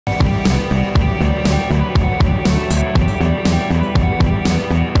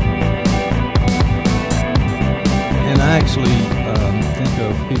I actually think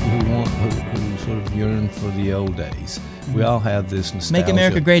of people who sort of yearn for the old days. We all have this nostalgia. Make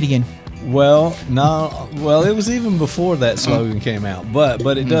America great again. Well, no. Well, it was even before that slogan came out,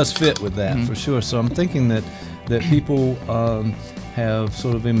 but it does fit with that for sure. So I'm thinking that people have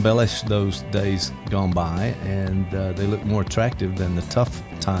sort of embellished those days gone by, and they look more attractive than the tough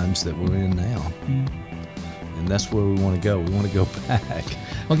times that we're in now. And that's where we want to go. We want to go back.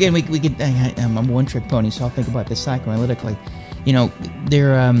 Well, again, we could. I'm a one-trick pony, so I'll think about this psychoanalytically. You know,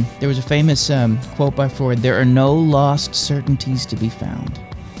 there was a famous quote by Freud: "There are no lost certainties to be found."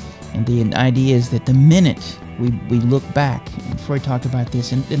 And the idea is that the minute we look back, and Freud talked about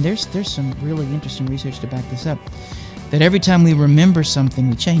this, and there's some really interesting research to back this up, that every time we remember something,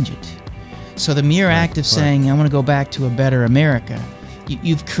 we change it. So the mere act of saying, I want to go back to a better America,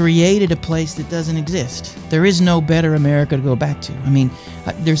 you've created a place that doesn't exist. There is no better America to go back to. I mean,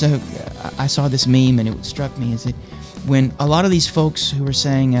 I saw this meme, and it struck me, is that when a lot of these folks who are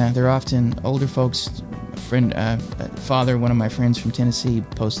saying, they're often older folks, father, one of my friends from Tennessee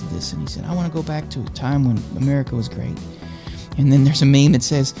posted this, and he said, I want to go back to a time when America was great. And then there's a meme that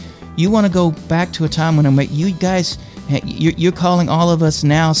says, you want to go back to a time when you guys, you're calling all of us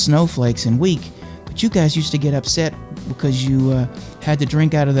now snowflakes and weak, but you guys used to get upset because you had to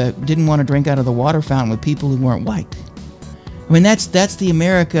didn't want to drink out of the water fountain with people who weren't white. I mean, that's the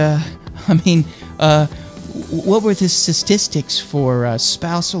America. I mean, what were the statistics for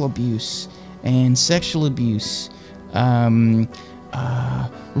spousal abuse and sexual abuse,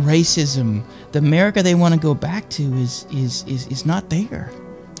 racism? The America they want to go back to is not there.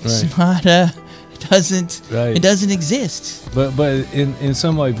 It's not. It doesn't exist. But in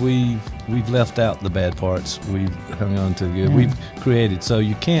some ways we've left out the bad parts. We've hung on to the good. We've created, so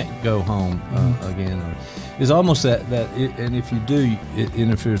you can't go home again. It's almost that and if you do, it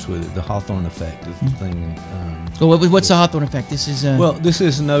interferes with it. The Hawthorne effect is the thing. Well, what's the Hawthorne effect? This is well, this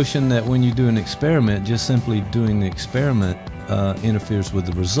is a notion that when you do an experiment, just simply doing the experiment interferes with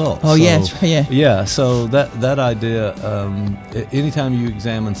the results. Oh, so, yeah. So that idea, anytime you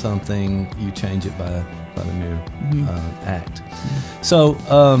examine something, you change it by the mere act. So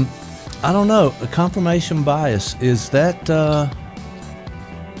I don't know. A confirmation bias, is that? Do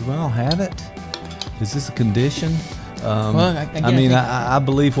we all have it? Is this a condition? Well, I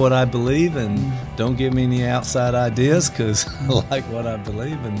believe what I believe, and don't give me any outside ideas because I like what I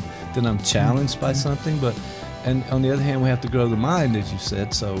believe, and then I'm challenged by something. And on the other hand, we have to grow the mind, as you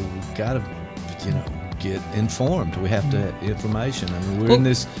said. So we've got to, get informed. We have to have information. I mean, we're in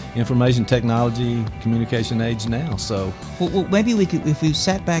this information technology communication age now. So well, maybe we could, if we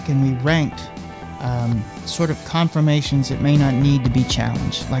sat back and we ranked sort of confirmations that may not need to be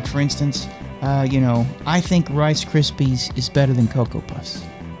challenged. Like, for instance, I think Rice Krispies is better than Cocoa Puffs.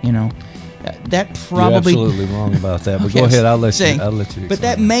 That probably. You're absolutely wrong about that. But go ahead. I'll let you. Explain. But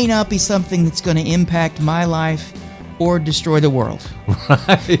that may not be something that's going to impact my life or destroy the world.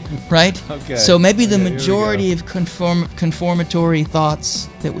 Right. Okay. So maybe the majority of conformatory thoughts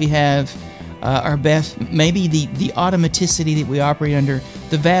that we have are best. Maybe the automaticity that we operate under,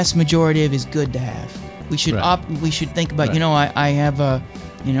 the vast majority of is good to have. We should we should think about. I have a.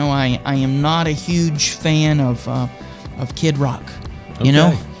 I am not a huge fan of Kid Rock.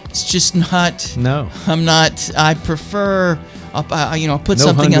 Okay. It's just not. No. I'm not. I prefer. I'll put no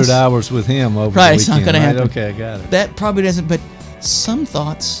something else. 100 hours with him over the weekend. It's not going to happen. Okay, I got it. That probably doesn't. But some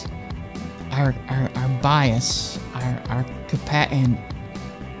thoughts, our bias, our capacity, and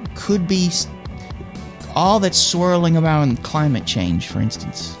could be all that's swirling around climate change, for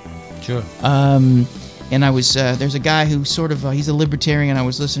instance. Sure. And I was there's a guy who sort of he's a libertarian. I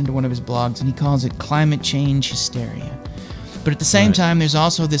was listening to one of his blogs, and he calls it climate change hysteria. But at the same time, there's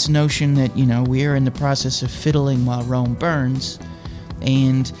also this notion that we are in the process of fiddling while Rome burns,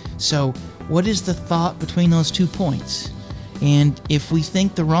 and so what is the thought between those 2 points? And if we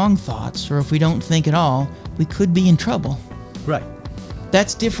think the wrong thoughts, or if we don't think at all, we could be in trouble. Right.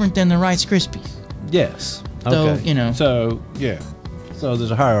 That's different than the Rice Krispies. Yes. So, okay. So yeah. So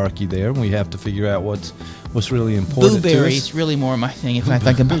there's a hierarchy there, and we have to figure out what's really important. Blueberry is really more my thing. If I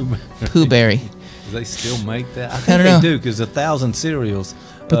think about Pooh Berry, do they still make that? I I think don't know. they do, because 1,000 cereals.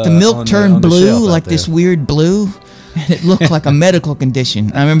 But the milk turned blue, like this weird blue, and it looked like a medical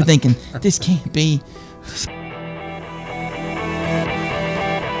condition. I remember thinking, this can't be.